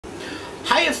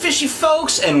Hiya fishy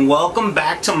folks, and welcome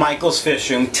back to Michael's Fish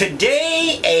Room.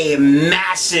 Today, a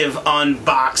massive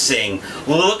unboxing.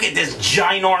 Look at this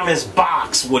ginormous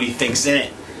box. What do you think's in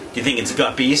it? Do you think it's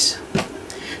guppies?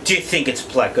 Do you think it's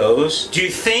plecos? Do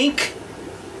you think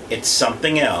it's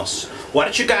something else? Why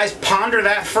don't you guys ponder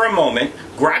that for a moment,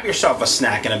 grab yourself a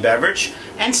snack and a beverage,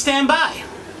 and stand by.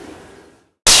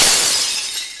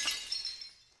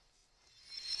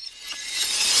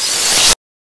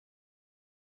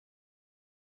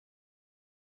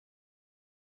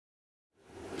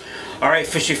 Alright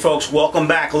fishy folks, welcome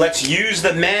back. Let's use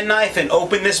the man knife and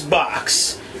open this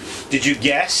box. Did you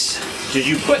guess? Did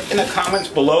you put in the comments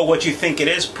below what you think it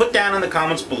is? Put down in the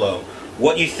comments below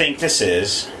what you think this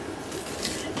is.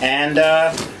 And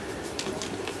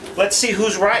let's see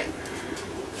who's right.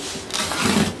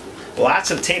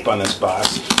 Lots of tape on this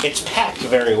box. It's packed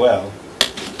very well.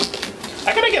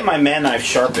 I gotta get my man knife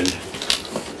sharpened.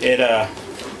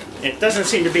 It doesn't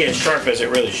seem to be as sharp as it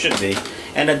really should be.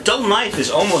 And a dull knife is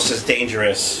almost as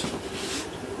dangerous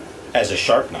as a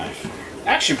sharp knife.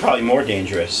 Actually, probably more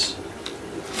dangerous.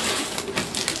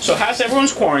 So how's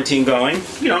everyone's quarantine going?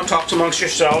 You know, talk amongst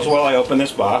yourselves while I open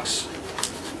this box.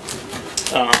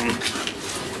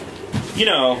 You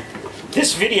know,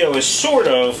 this video is sort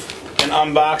of an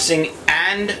unboxing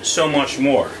and so much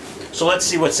more. So let's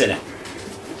see what's in it.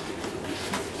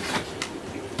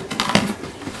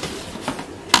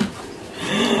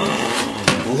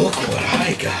 Look what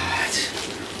I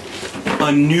got.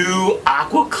 A new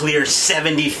Aqua Clear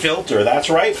 70 filter. That's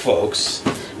right, folks.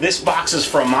 This box is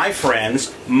from my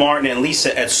friends, Martin and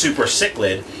Lisa at Super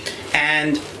Cichlids.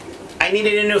 And I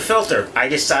needed a new filter. I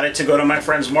decided to go to my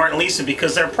friends Martin and Lisa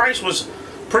because their price was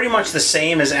pretty much the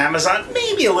same as Amazon.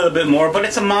 Maybe a little bit more, but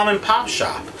it's a mom and pop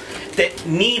shop that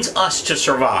needs us to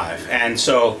survive. And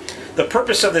so the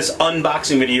purpose of this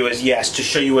unboxing video is, yes, to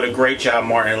show you what a great job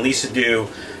Martin and Lisa do,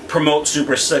 promote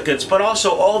Super Cichlids, but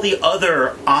also all the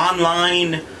other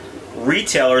online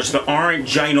retailers that aren't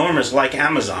ginormous like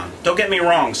Amazon. Don't get me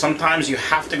wrong, sometimes you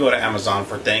have to go to Amazon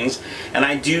for things, and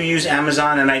I do use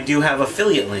Amazon and I do have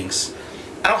affiliate links.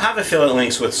 I don't have affiliate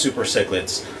links with Super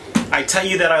Cichlids. I tell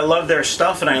you that I love their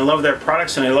stuff and I love their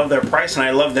products and I love their price and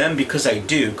I love them because I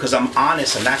do, because I'm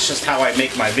honest and that's just how I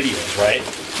make my videos, right?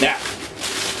 Now,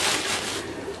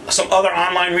 some other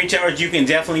online retailers you can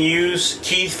definitely use.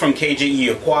 Keith from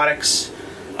KJE Aquatics.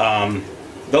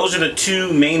 Those are the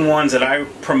two main ones that I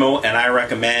promote and I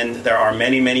recommend. There are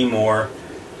many, many more.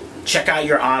 Check out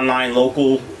your online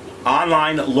local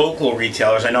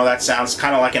retailers. I know that sounds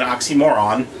kind of like an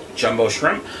oxymoron, jumbo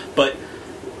shrimp, but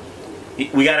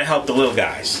we got to help the little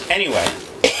guys. Anyway,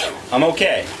 I'm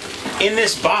okay. In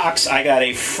this box, I got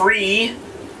a free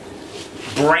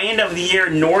Brand of the Year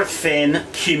Northfin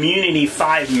Community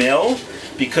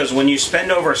 5mm, because when you spend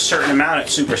over a certain amount at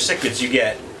Super Cichlids, you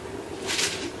get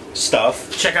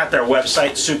stuff. Check out their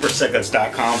website,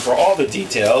 supercichlids.com, for all the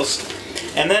details.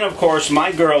 And then, of course,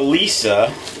 my girl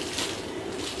Lisa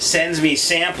sends me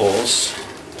samples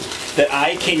that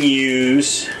I can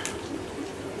use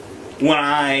when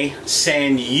I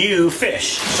send you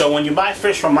fish. So when you buy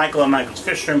fish from Michael and Michael's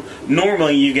Fish Room,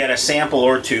 normally you get a sample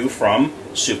or two from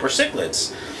Super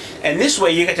Cichlids. And this way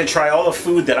you get to try all the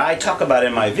food that I talk about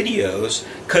in my videos,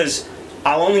 because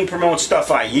I'll only promote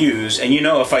stuff I use, and you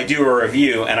know if I do a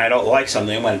review and I don't like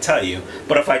something, I'm going to tell you.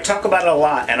 But if I talk about it a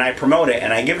lot and I promote it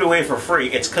and I give it away for free,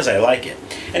 it's because I like it.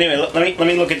 Anyway, let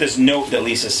me look at this note that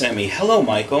Lisa sent me. Hello,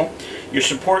 Michael. Your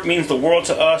support means the world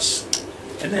to us.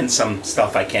 And then some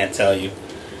stuff I can't tell you.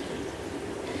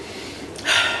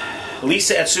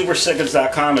 Lisa at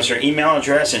supercichlids.com is her email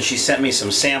address, and she sent me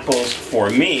some samples for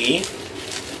me.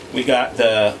 We got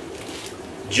the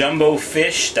jumbo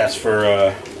fish. That's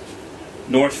for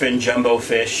Northfin jumbo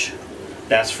fish.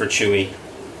 That's for Chewy.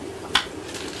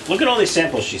 Look at all these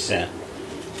samples she sent.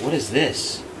 What is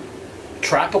this?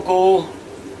 Tropical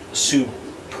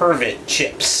Supervit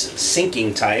chips,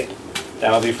 sinking type.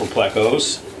 That'll be for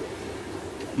plecos.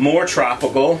 More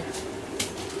tropical.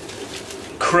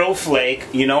 Krill flake.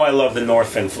 You know I love the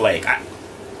Northfin flake.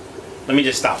 Let me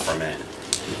just stop for a minute.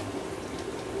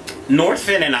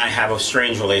 Northfin and I have a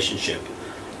strange relationship.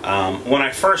 When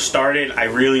I first started, I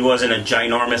really wasn't a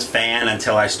ginormous fan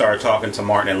until I started talking to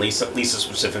Martin and Lisa. Lisa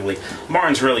specifically.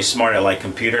 Martin's really smart at like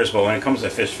computers, but when it comes to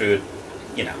fish food,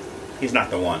 you know, he's not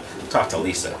the one. Talk to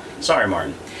Lisa. Sorry,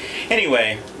 Martin.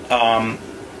 Anyway,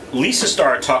 Lisa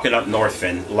started talking up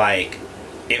Northfin like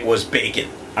it was bacon.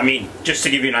 I mean, just to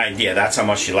give you an idea, that's how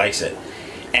much she likes it.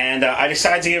 And I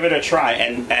decided to give it a try,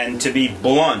 and to be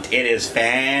blunt, it is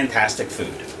fantastic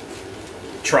food.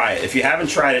 Try it. If you haven't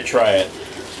tried it, try it.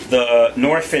 the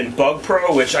Northfin Bug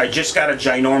Pro, which I just got a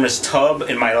ginormous tub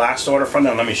in my last order from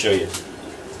them. Let me show you.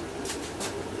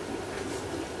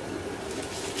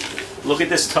 Look at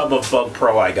this tub of Bug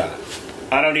Pro I got.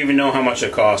 I don't even know how much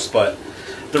it costs, but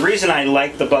the reason I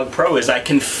like the Bug Pro is I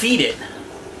can feed it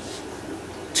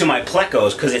to my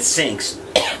plecos because it sinks.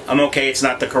 I'm okay, it's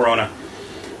not the Corona.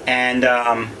 And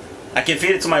I can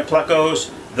feed it to my plecos.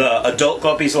 The adult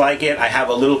guppies like it. I have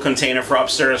a little container for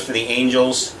upstairs for the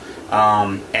angels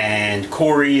and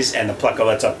cories and the pleco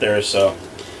that's up there, so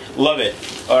love it.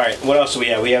 Alright, what else do we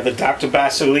have? We have the Dr.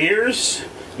 Basiliers.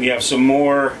 We have some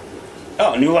more,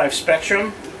 oh, New Life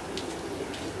Spectrum.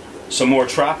 Some more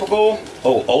tropical.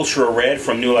 Oh, Ultra Red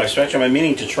from New Life Spectrum. I'm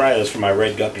meaning to try this for my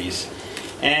red guppies.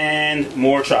 And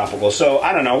more tropical. So,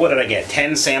 I don't know, what did I get?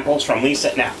 10 samples from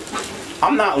Lisa? Now,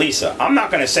 I'm not Lisa. I'm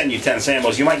not going to send you 10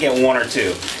 samples. You might get 1 or 2.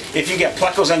 If you get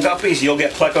plecos and guppies, you'll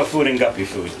get pleco food and guppy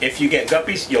food. If you get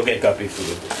guppies, you'll get guppy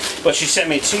food. But she sent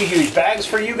me 2 huge bags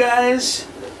for you guys.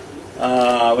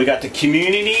 We got the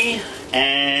Community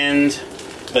and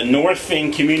the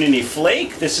Northfin Community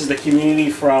Flake. This is the Community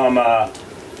from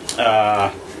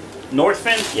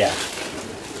Northfin. Yeah.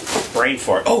 Brain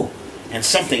fart. Oh, and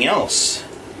something else.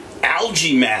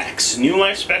 Algae Max. New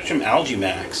Life Spectrum Algae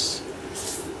Max.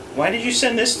 Why did you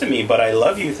send this to me? But I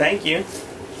love you, thank you.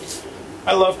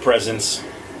 I love presents.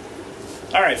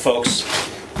 Alright, folks.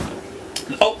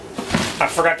 Oh, I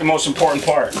forgot the most important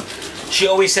part. She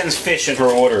always sends fish in her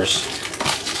orders.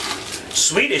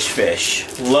 Swedish fish.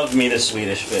 Love me the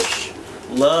Swedish fish.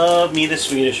 Love me the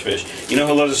Swedish fish. You know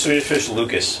who loves the Swedish fish?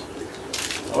 Lucas.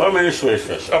 Love me the Swedish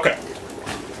fish. Okay.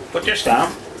 Put this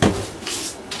down.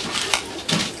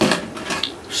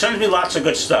 Sends me lots of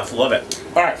good stuff. Love it.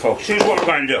 Alright, folks, here's what we're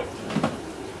going to do.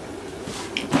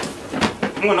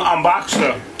 I'm going to unbox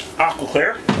the Aqua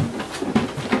Clear.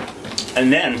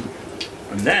 And then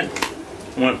I'm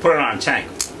going to put it on a tank.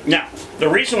 Now, the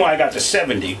reason why I got the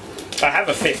 70, I have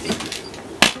a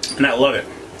 50. And I love it.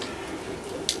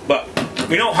 But,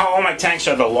 you know how all my tanks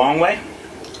are the long way?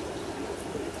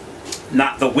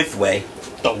 Not the width way,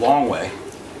 the long way.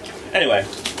 Anyway,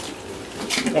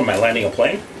 what am I, landing a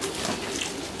plane?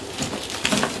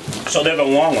 So they're the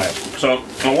long way. So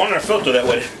I wanted a filter that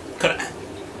would could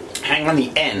hang on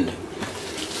the end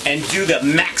and do the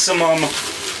maximum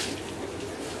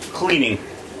cleaning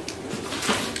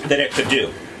that it could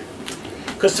do.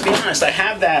 Because to be honest, I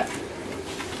have that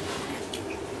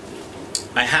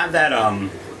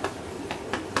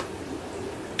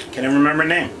can't even remember her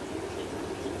name.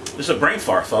 This is a brain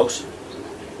fart, folks.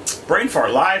 Brain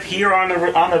fart live here on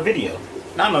the video.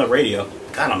 Not on the radio.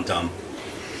 God, I'm dumb.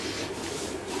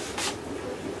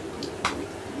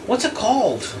 What's it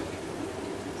called?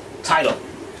 Title.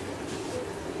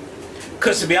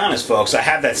 Because to be honest, folks, I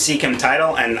have that Seachem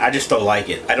title and I just don't like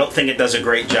it. I don't think it does a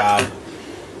great job.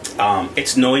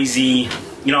 It's noisy.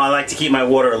 You know, I like to keep my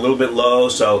water a little bit low,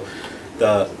 so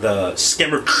the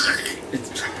skimmer...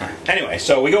 Anyway,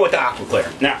 so we go with the Aqua Clear.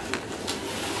 Now,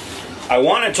 I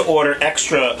wanted to order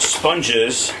extra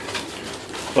sponges,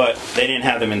 but they didn't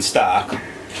have them in stock.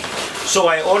 So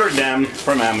I ordered them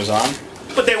from Amazon.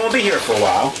 But they won't be here for a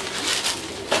while.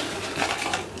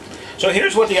 So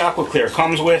here's what the Aqua Clear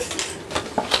comes with.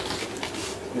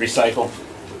 Recycle.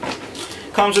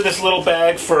 Comes with this little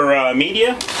bag for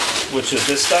media, which is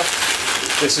this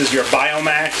stuff. This is your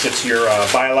Biomax. It's your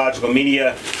biological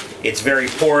media. It's very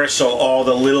porous, so all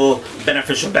the little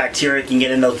beneficial bacteria can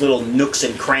get in those little nooks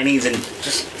and crannies and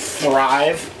just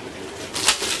thrive.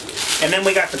 And then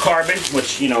we got the carbon,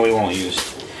 which, you know, we won't use.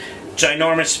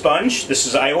 Ginormous sponge. This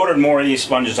is, I ordered more of these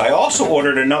sponges. I also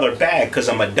ordered another bag because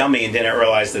I'm a dummy and didn't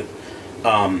realize that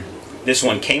this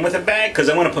one came with a bag, because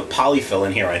I want to put polyfill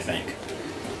in here, I think.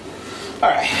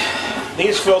 Alright,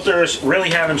 these filters really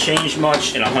haven't changed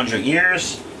much in 100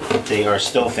 years. They are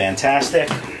still fantastic.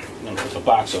 I'm going to put the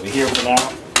box over here for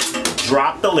now.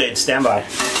 Drop the lid, stand by.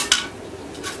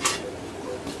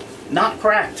 Not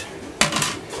cracked.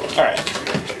 Alright.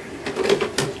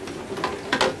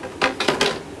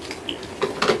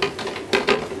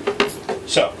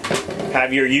 So,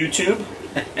 have your YouTube.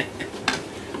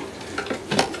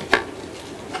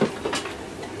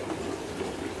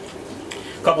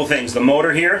 Couple things. The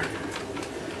motor here,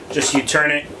 just you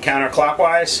turn it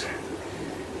counterclockwise.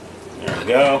 There we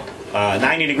go.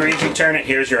 90 degrees you turn it.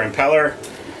 Here's your impeller.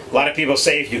 A lot of people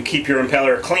say if you keep your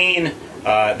impeller clean,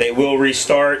 they will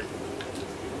restart.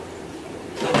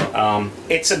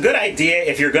 It's a good idea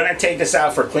if you're going to take this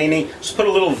out for cleaning, just put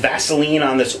a little Vaseline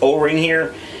on this O-ring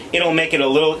here. It'll make it a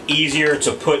little easier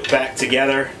to put back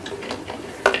together.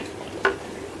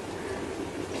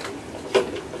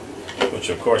 Which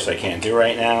of course I can't do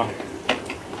right now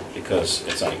because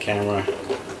it's on camera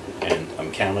and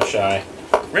I'm camera shy.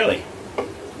 Really?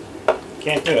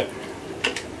 Can't do it.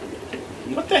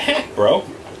 What the heck, bro?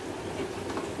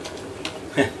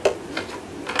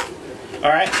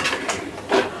 Alright.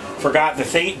 Forgot the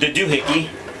doohickey.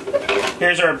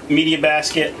 Here's our media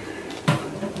basket.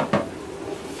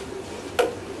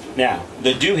 Now,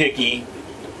 the doohickey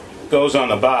goes on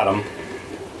the bottom,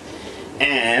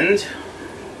 and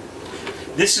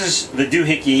this is the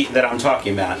doohickey that I'm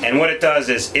talking about. And what it does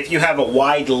is, if you have a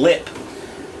wide lip,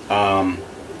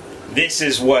 this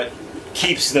is what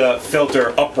keeps the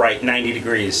filter upright 90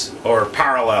 degrees, or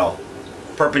parallel,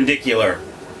 perpendicular.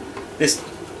 This,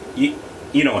 you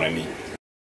know what I mean.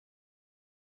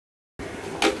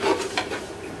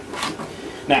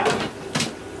 Now,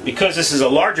 because this is a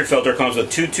larger filter, it comes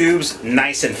with 2 tubes,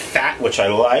 nice and fat, which I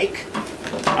like.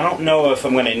 I don't know if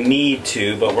I'm going to need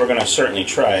to, but we're going to certainly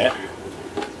try it.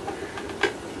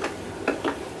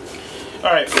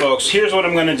 Alright folks, here's what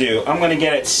I'm going to do. I'm going to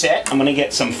get it set. I'm going to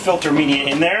get some filter media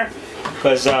in there,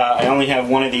 because I only have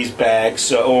one of these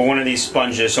bags, or one of these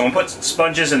sponges. So I'm going to put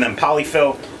sponges and then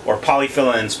polyfill, or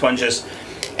polyfill and sponges,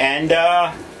 and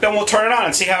then we'll turn it on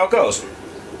and see how it goes.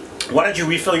 Why don't you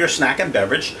refill your snack and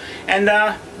beverage, and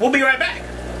we'll be right back.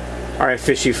 Alright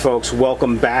fishy folks,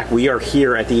 welcome back. We are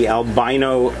here at the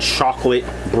albino chocolate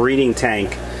breeding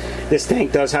tank. This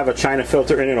tank does have a China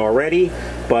filter in it already,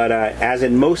 but as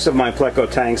in most of my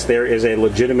pleco tanks, there is a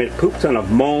legitimate poop ton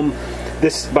of moam.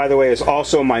 This, by the way, is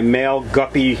also my male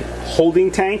guppy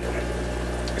holding tank.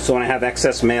 So when I have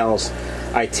excess males,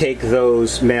 I take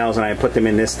those males and I put them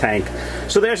in this tank.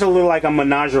 So there's a little like a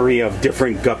menagerie of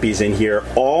different guppies in here,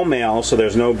 all male, so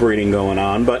there's no breeding going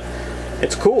on, but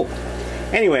it's cool.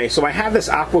 Anyway, so I have this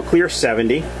Aqua Clear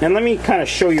 70, and let me kind of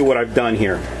show you what I've done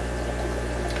here.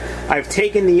 I've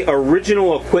taken the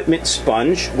original equipment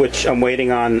sponge, which I'm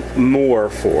waiting on more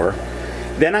for.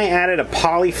 Then I added a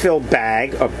polyfill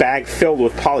bag, a bag filled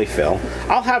with polyfill.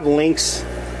 I'll have links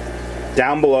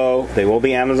down below. They will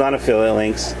be Amazon affiliate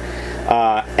links.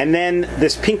 And then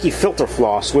this pinky filter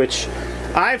floss, which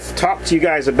I've talked to you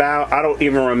guys about. I don't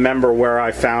even remember where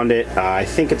I found it. I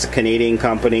think it's a Canadian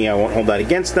company. I won't hold that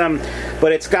against them.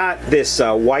 But it's got this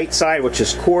white side, which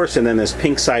is coarse, and then this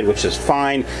pink side, which is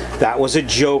fine. That was a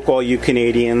joke, all you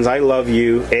Canadians. I love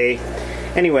you, eh?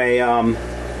 Anyway,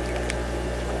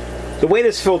 the way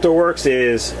this filter works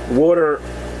is water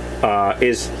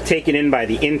is taken in by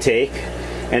the intake,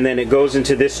 and then it goes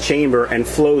into this chamber and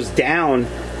flows down,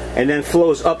 and then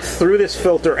flows up through this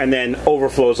filter and then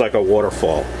overflows like a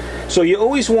waterfall. So you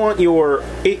always want your,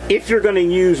 if you're going to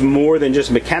use more than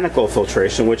just mechanical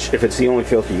filtration, which if it's the only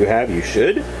filter you have, you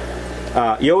should,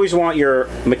 you always want your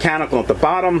mechanical at the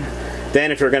bottom.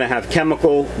 Then if you're going to have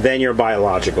chemical, then your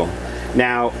biological.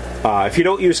 Now, if you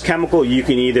don't use chemical, you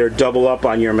can either double up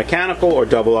on your mechanical or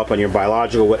double up on your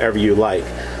biological, whatever you like.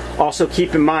 Also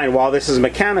keep in mind, while this is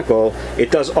mechanical, it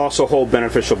does also hold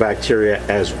beneficial bacteria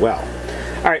as well.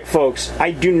 Alright folks, I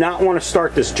do not want to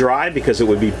start this dry because it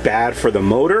would be bad for the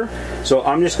motor. So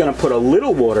I'm just going to put a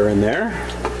little water in there.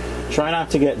 Try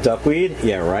not to get duckweed.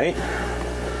 Yeah, right.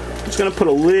 Just going to put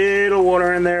a little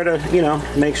water in there to, you know,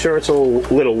 make sure it's a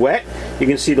little wet. You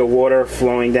can see the water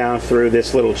flowing down through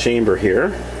this little chamber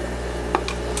here.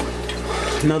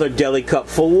 Another deli cup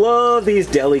full of these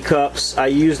deli cups. I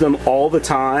use them all the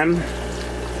time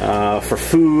for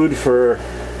food, for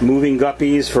moving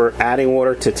guppies, for adding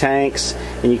water to tanks.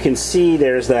 And you can see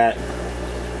there's that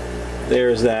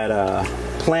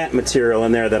plant material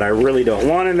in there that I really don't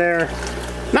want in there.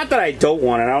 Not that I don't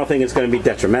want it, I don't think it's going to be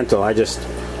detrimental, I just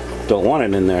don't want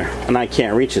it in there and I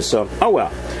can't reach it. So oh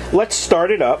well, let's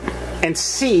start it up and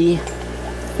see.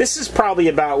 This is probably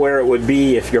about where it would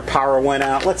be if your power went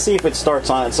out. Let's see if it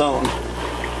starts on its own.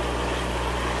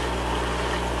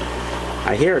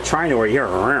 I hear it trying to where you're.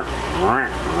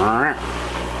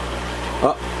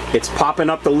 Oh, it's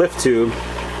popping up the lift tube.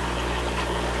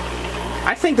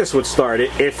 I think this would start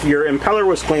it. If your impeller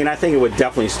was clean, I think it would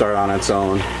definitely start on its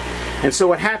own. And so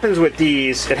what happens with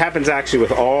these, it happens actually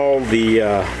with all the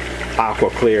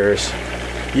Aqua Clears.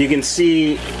 You can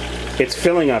see it's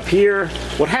filling up here.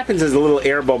 What happens is a little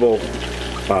air bubble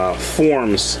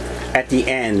forms at the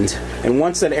end. And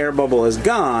once that air bubble is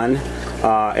gone,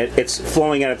 it's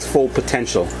flowing at its full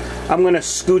potential. I'm going to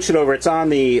scooch it over. It's on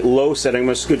the low setting. I'm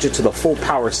going to scooch it to the full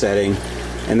power setting,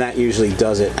 and that usually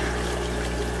does it.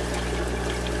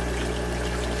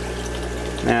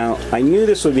 Now, I knew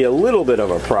this would be a little bit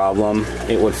of a problem.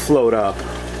 It would float up.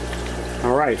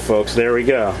 Alright folks, there we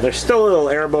go. There's still a little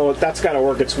air bubble. That's got to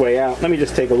work its way out. Let me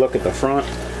just take a look at the front.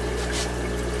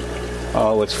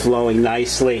 Oh, it's flowing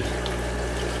nicely.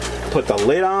 Put the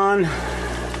lid on.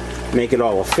 Make it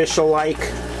all official-like.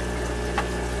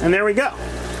 And there we go.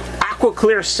 Aqua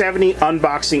Clear 70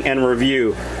 unboxing and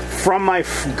review from my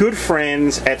good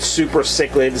friends at Super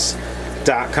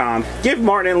Cichlids.com. Give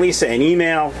Martin and Lisa an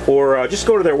email, or just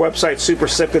go to their website,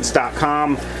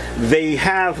 supercichlids.com. They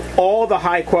have all the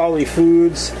high-quality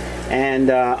foods, and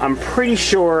I'm pretty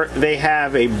sure they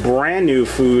have a brand new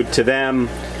food to them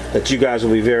that you guys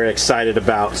will be very excited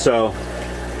about. So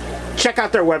check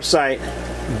out their website,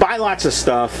 buy lots of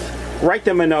stuff, write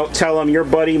them a note, tell them your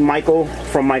buddy Michael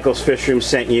from Michael's Fish Room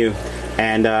sent you,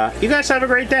 and you guys have a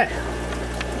great day.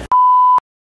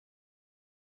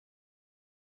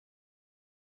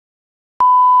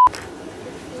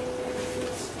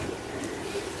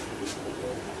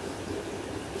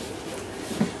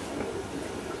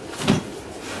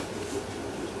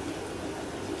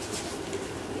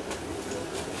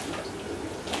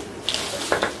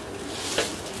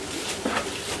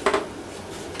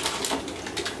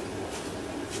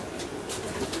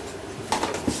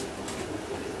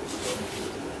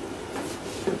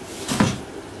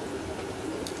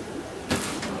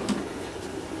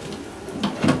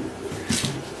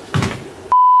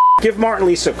 Give Martin and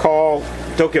Lisa a call.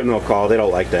 Don't give them a call. They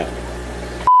don't like that.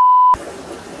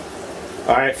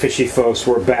 Alright, fishy folks,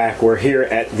 we're back. We're here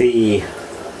at the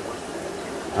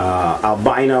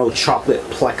albino chocolate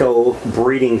pleco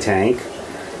breeding tank.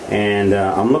 And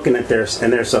I'm looking at this,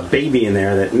 and there's a baby in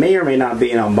there that may or may not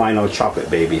be an albino chocolate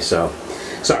baby. So,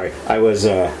 sorry, I was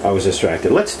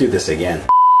distracted. Let's do this again.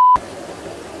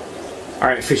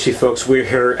 Alright, fishy folks, we're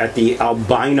here at the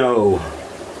albino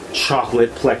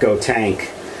chocolate pleco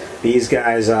tank. These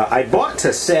guys I bought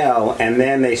to sell, and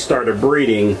then they started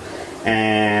breeding,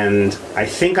 and I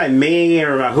think I may,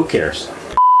 or who cares?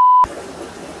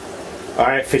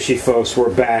 Alright, fishy folks, we're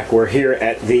back. We're here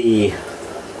at the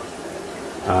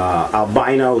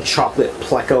albino chocolate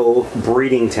pleco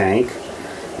breeding tank,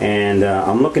 and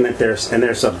I'm looking at this, and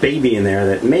there's a baby in there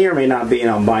that may or may not be an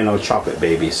albino chocolate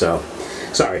baby. So,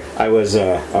 sorry, I was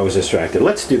distracted.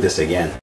 Let's do this again.